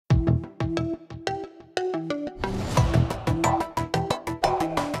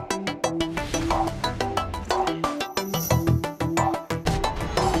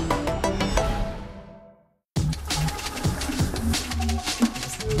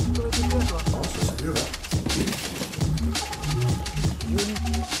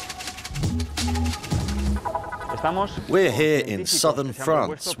We're here in southern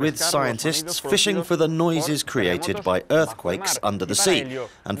France with scientists fishing for the noises created by earthquakes under the sea,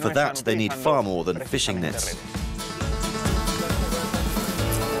 and for that they need far more than fishing nets.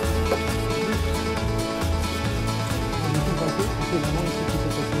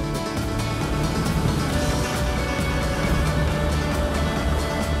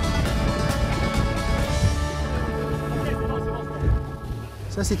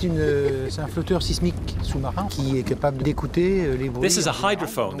 C'est un flotteur sismique sous-marin qui est capable d'écouter les bruits. This is a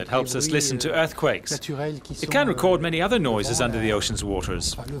hydrophone that helps us listen to earthquakes. It can record many other noises under the ocean's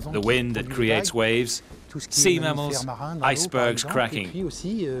waters. The wind that creates waves, sea mammals, icebergs cracking.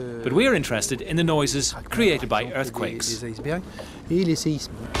 But we're interested in the noises created by earthquakes. Et les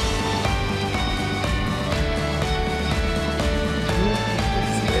séismes.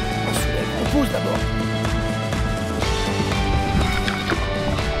 On pose d'abord.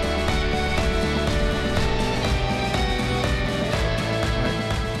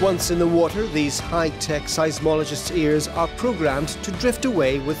 Once in the water, these high-tech seismologists' ears are programmed to drift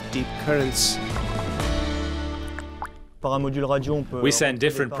away with deep currents. We send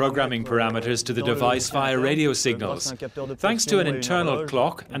different programming parameters to the device via radio signals. Thanks to an internal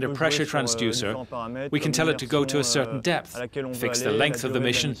clock and a pressure transducer, we can tell it to go to a certain depth, fix the length of the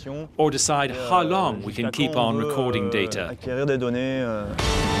mission, or decide how long we can keep on recording data.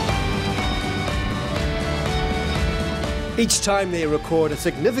 Each time they record a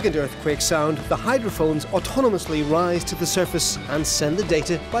significant earthquake sound, the hydrophones autonomously rise to the surface and send the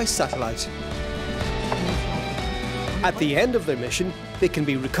data by satellite. At the end of their mission, they can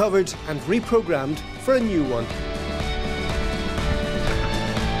be recovered and reprogrammed for a new one.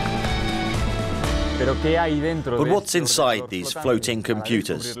 But what's inside these floating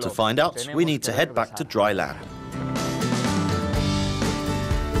computers? To find out, we need to head back to dry land.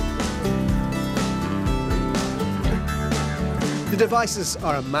 The devices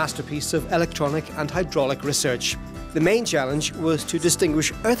are a masterpiece of electronic and hydraulic research. The main challenge was to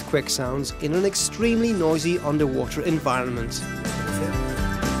distinguish earthquake sounds in an extremely noisy underwater environment.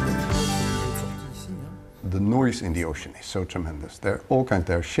 The noise in the ocean is so tremendous. There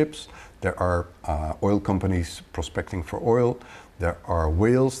are ships, there are oil companies prospecting for oil, there are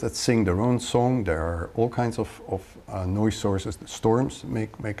whales that sing their own song, there are all kinds of noise sources. The storms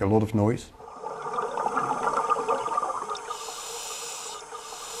make a lot of noise.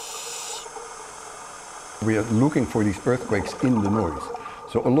 We are looking for these earthquakes in the noise.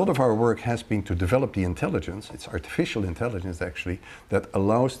 So a lot of our work has been to develop the intelligence, it's artificial intelligence actually, that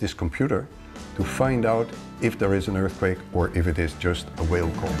allows this computer to find out if there is an earthquake or if it is just a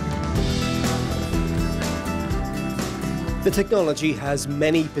whale call. The technology has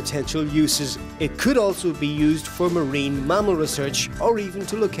many potential uses. It could also be used for marine mammal research or even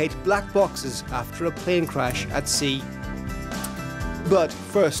to locate black boxes after a plane crash at sea. But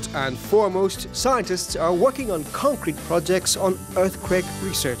first and foremost, scientists are working on concrete projects on earthquake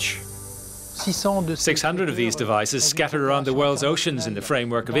research. 600 of these devices scattered around the world's oceans in the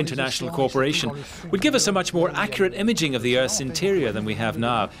framework of international cooperation would give us a much more accurate imaging of the Earth's interior than we have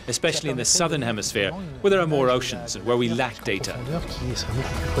now, especially in the southern hemisphere, where there are more oceans and where we lack data.